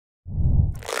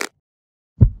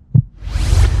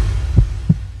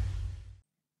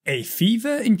A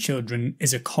fever in children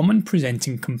is a common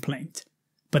presenting complaint,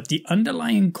 but the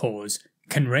underlying cause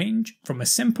can range from a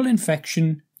simple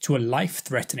infection to a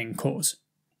life-threatening cause.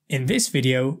 In this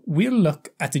video, we'll look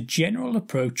at a general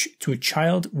approach to a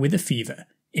child with a fever,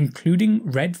 including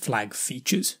red flag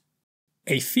features.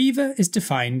 A fever is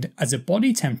defined as a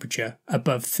body temperature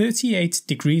above 38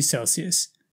 degrees Celsius.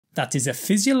 That is a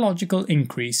physiological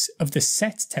increase of the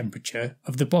set temperature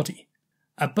of the body.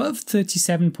 Above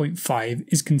 37.5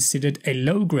 is considered a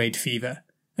low-grade fever,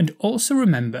 and also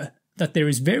remember that there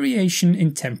is variation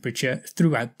in temperature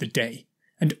throughout the day,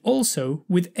 and also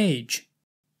with age.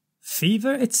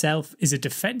 Fever itself is a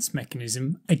defense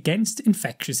mechanism against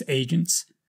infectious agents.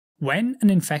 When an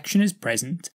infection is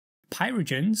present,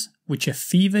 pyrogens, which are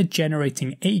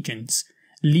fever-generating agents,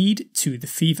 lead to the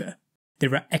fever.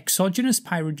 There are exogenous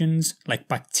pyrogens, like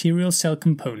bacterial cell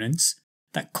components,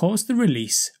 that cause the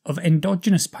release of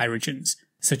endogenous pyrogens,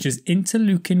 such as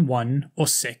interleukin-1 or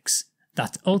 6,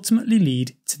 that ultimately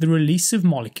lead to the release of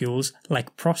molecules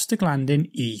like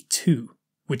prostaglandin E2,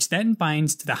 which then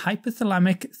binds to the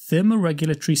hyperthalamic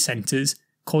thermoregulatory centres,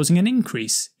 causing an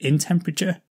increase in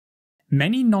temperature.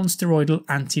 Many non-steroidal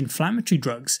anti-inflammatory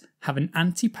drugs have an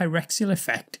antipyrexial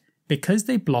effect because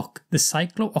they block the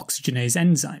cyclooxygenase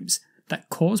enzymes that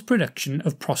cause production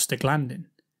of prostaglandin,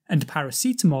 and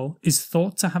paracetamol is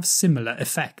thought to have similar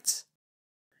effects.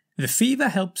 The fever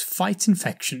helps fight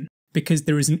infection because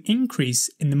there is an increase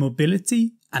in the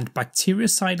mobility and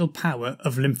bactericidal power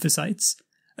of lymphocytes,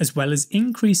 as well as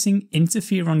increasing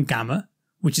interferon gamma,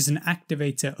 which is an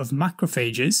activator of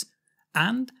macrophages,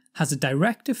 and has a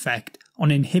direct effect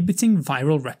on inhibiting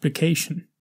viral replication.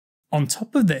 On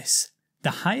top of this,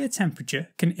 the higher temperature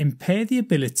can impair the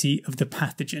ability of the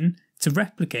pathogen to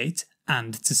replicate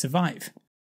and to survive.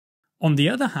 On the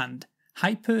other hand,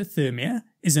 hyperthermia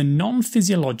is a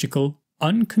non-physiological,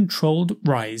 uncontrolled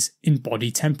rise in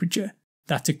body temperature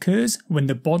that occurs when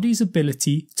the body's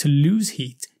ability to lose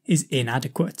heat is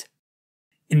inadequate.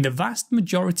 In the vast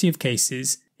majority of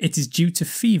cases, it is due to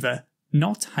fever,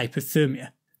 not hyperthermia,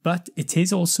 but it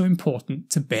is also important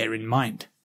to bear in mind.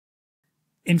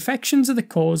 Infections are the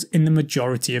cause in the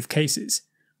majority of cases,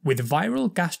 with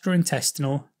viral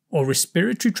gastrointestinal or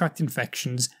respiratory tract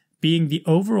infections being the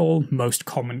overall most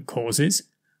common causes,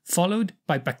 followed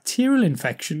by bacterial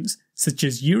infections such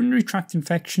as urinary tract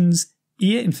infections,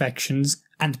 ear infections,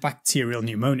 and bacterial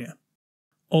pneumonia.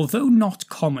 Although not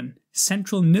common,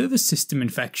 central nervous system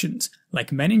infections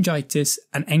like meningitis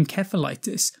and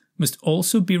encephalitis must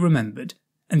also be remembered,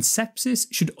 and sepsis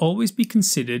should always be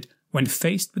considered when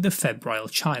faced with a febrile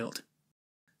child.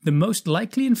 The most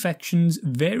likely infections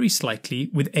vary slightly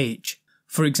with age.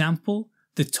 For example,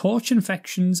 the torch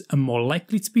infections are more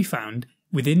likely to be found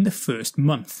within the first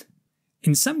month.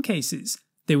 In some cases,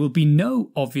 there will be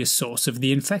no obvious source of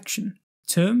the infection,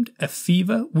 termed a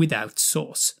fever without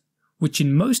source, which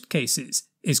in most cases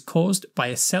is caused by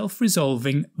a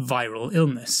self-resolving viral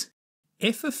illness.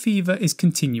 If a fever is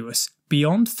continuous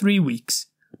beyond 3 weeks,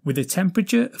 with a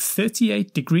temperature of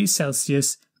 38 degrees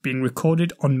Celsius being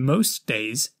recorded on most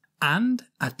days, and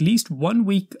at least 1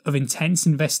 week of intense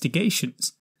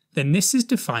investigations, then this is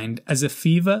defined as a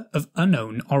fever of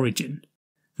unknown origin.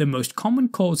 The most common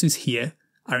causes here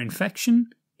are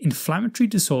infection, inflammatory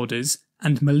disorders,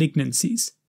 and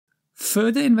malignancies.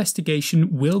 Further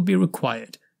investigation will be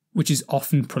required, which is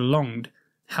often prolonged.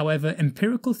 However,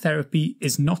 empirical therapy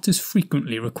is not as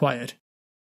frequently required.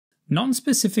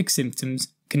 Non-specific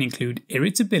symptoms can include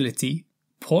irritability,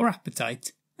 poor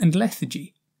appetite, and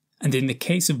lethargy, and in the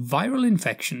case of viral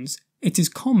infections, it is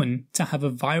common to have a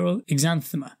viral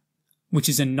exanthema, which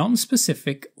is a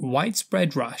non-specific,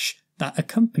 widespread rash that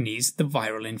accompanies the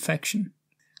viral infection.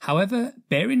 However,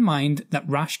 bear in mind that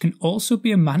rash can also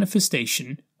be a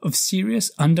manifestation of serious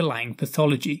underlying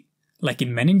pathology, like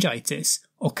in meningitis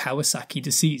or Kawasaki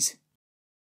disease.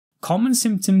 Common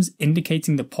symptoms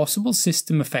indicating the possible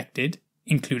system affected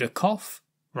include a cough,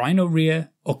 rhinorrhea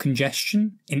or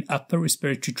congestion in upper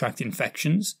respiratory tract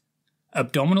infections,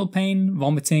 abdominal pain,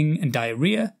 vomiting and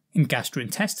diarrhea in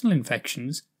gastrointestinal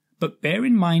infections, but bear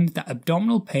in mind that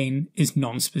abdominal pain is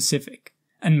non-specific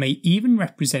and may even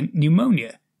represent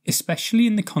pneumonia, especially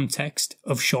in the context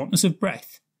of shortness of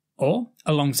breath, or,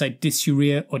 alongside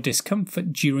dysuria or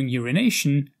discomfort during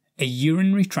urination, a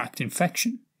urinary tract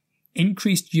infection.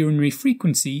 Increased urinary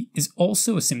frequency is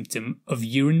also a symptom of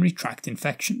urinary tract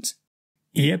infections.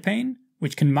 Ear pain,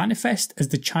 which can manifest as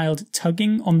the child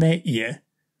tugging on their ear,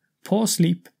 poor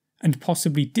sleep, and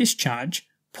possibly discharge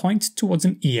point towards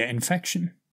an ear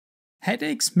infection.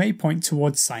 Headaches may point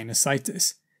towards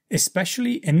sinusitis,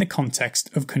 especially in the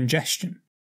context of congestion,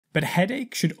 but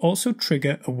headache should also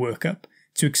trigger a workup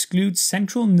to exclude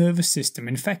central nervous system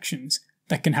infections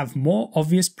that can have more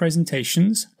obvious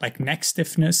presentations like neck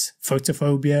stiffness,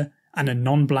 photophobia, and a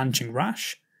non-blanching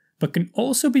rash, but can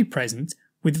also be present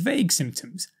with vague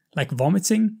symptoms like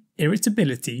vomiting,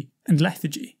 irritability, and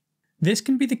lethargy. This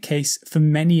can be the case for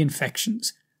many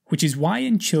infections, which is why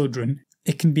in children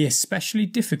it can be especially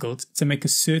difficult to make a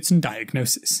certain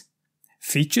diagnosis.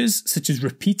 Features such as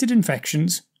repeated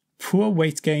infections, poor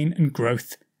weight gain and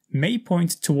growth may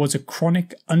point towards a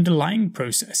chronic underlying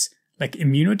process like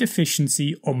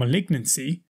immunodeficiency or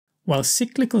malignancy, while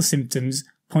cyclical symptoms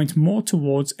point more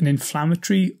towards an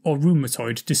inflammatory or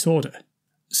rheumatoid disorder.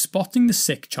 Spotting the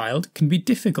sick child can be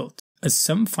difficult, as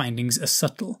some findings are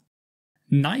subtle.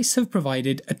 NICE have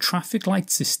provided a traffic light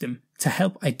system to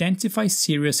help identify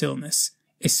serious illness,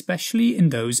 especially in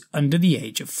those under the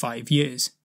age of 5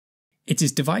 years. It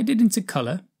is divided into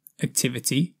colour,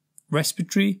 activity,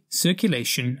 respiratory,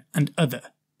 circulation, and other,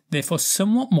 therefore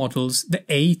somewhat models the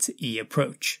A to E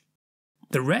approach.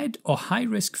 The red or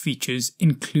high-risk features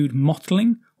include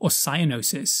mottling or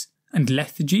cyanosis, and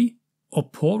lethargy or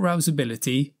poor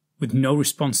rousability with no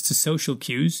response to social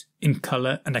cues in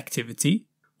colour and activity,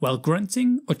 while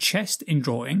grunting or chest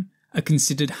indrawing are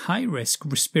considered high-risk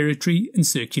respiratory and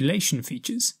circulation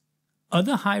features.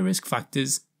 Other high-risk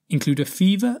factors include a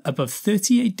fever above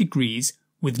 38 degrees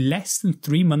with less than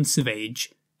 3 months of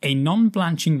age, a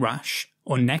non-blanching rash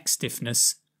or neck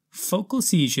stiffness, focal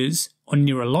seizures or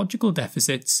neurological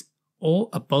deficits, or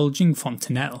a bulging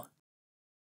fontanelle.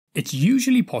 It's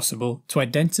usually possible to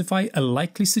identify a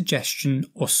likely suggestion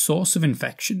or source of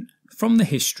infection from the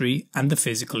history and the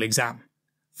physical exam.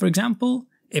 For example,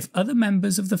 if other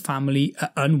members of the family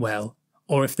are unwell,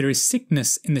 or if there is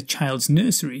sickness in the child's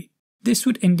nursery, this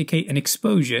would indicate an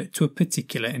exposure to a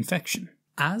particular infection,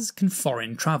 as can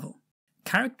foreign travel.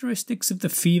 Characteristics of the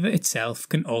fever itself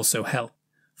can also help.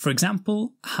 For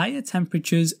example, higher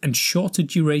temperatures and shorter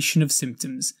duration of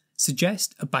symptoms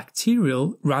suggest a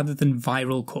bacterial rather than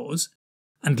viral cause,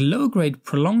 and low-grade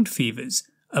prolonged fevers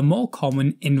are more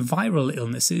common in viral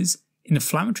illnesses,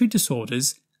 inflammatory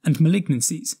disorders, and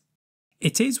malignancies.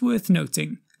 It is worth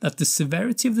noting that the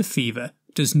severity of the fever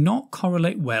does not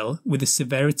correlate well with the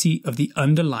severity of the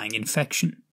underlying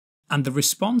infection, and the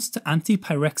response to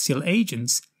antipyrexial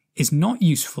agents is not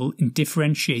useful in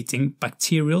differentiating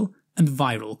bacterial and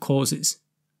viral causes.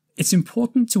 It's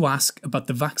important to ask about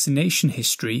the vaccination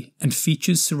history and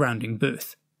features surrounding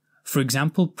birth, for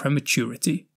example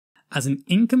prematurity, as an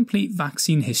incomplete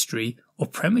vaccine history or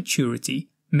prematurity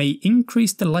may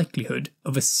increase the likelihood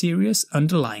of a serious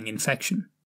underlying infection.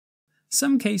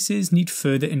 Some cases need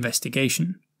further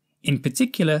investigation. In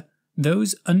particular,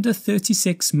 those under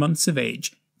 36 months of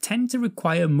age tend to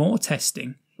require more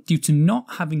testing due to not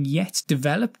having yet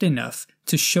developed enough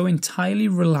to show entirely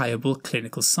reliable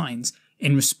clinical signs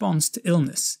in response to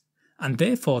illness, and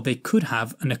therefore they could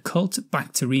have an occult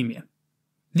bacteremia.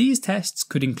 These tests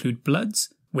could include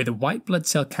bloods, where the white blood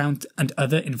cell count and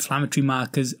other inflammatory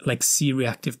markers like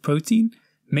C-reactive protein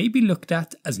may be looked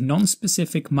at as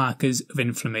non-specific markers of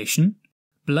inflammation,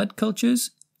 blood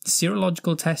cultures,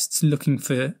 serological tests looking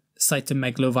for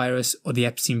cytomegalovirus or the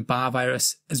Epstein-Barr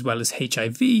virus, as well as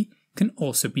HIV, can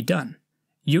also be done.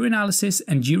 Urinalysis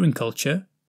and urine culture,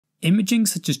 imaging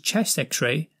such as chest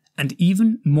X-ray, and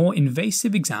even more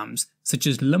invasive exams such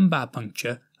as lumbar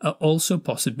puncture are also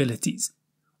possibilities,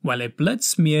 while a blood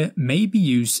smear may be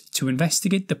used to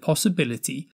investigate the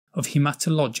possibility of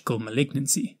hematological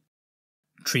malignancy.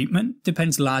 Treatment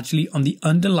depends largely on the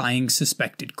underlying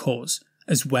suspected cause,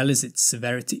 as well as its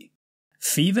severity.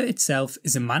 Fever itself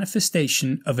is a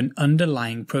manifestation of an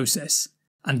underlying process,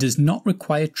 and does not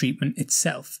require treatment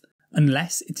itself,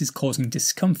 unless it is causing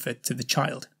discomfort to the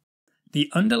child. The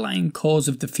underlying cause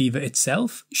of the fever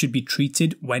itself should be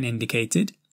treated when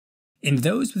indicated. In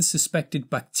those with suspected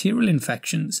bacterial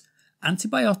infections,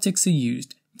 antibiotics are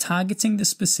used targeting the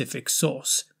specific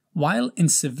source, while in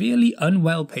severely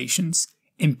unwell patients,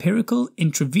 empirical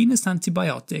intravenous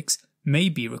antibiotics may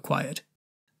be required.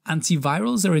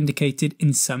 Antivirals are indicated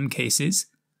in some cases,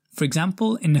 for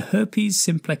example in herpes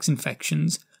simplex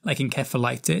infections like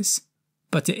encephalitis,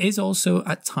 but it is also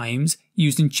at times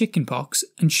used in chickenpox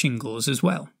and shingles as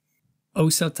well.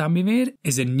 Oseltamivir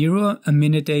is a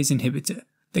neuroaminidase inhibitor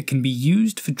that can be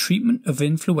used for treatment of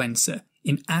influenza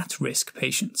in at-risk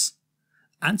patients.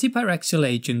 Antipyrexial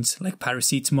agents like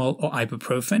paracetamol or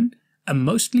ibuprofen are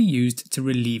mostly used to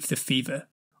relieve the fever,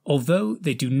 although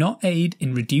they do not aid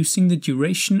in reducing the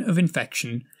duration of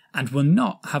infection and will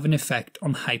not have an effect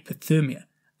on hyperthermia,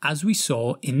 as we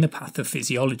saw in the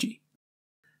pathophysiology.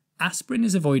 Aspirin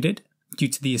is avoided due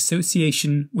to the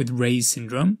association with Ray's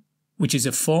syndrome, which is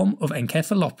a form of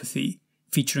encephalopathy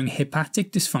featuring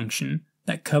hepatic dysfunction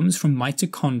that comes from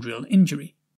mitochondrial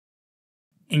injury.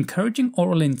 Encouraging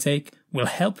oral intake will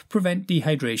help prevent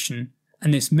dehydration,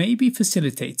 and this may be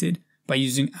facilitated by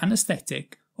using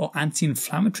anesthetic or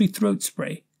anti-inflammatory throat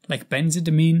spray like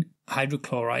benzidamine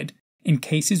hydrochloride in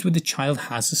cases where the child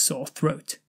has a sore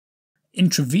throat.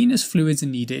 Intravenous fluids are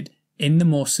needed in the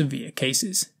more severe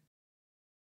cases.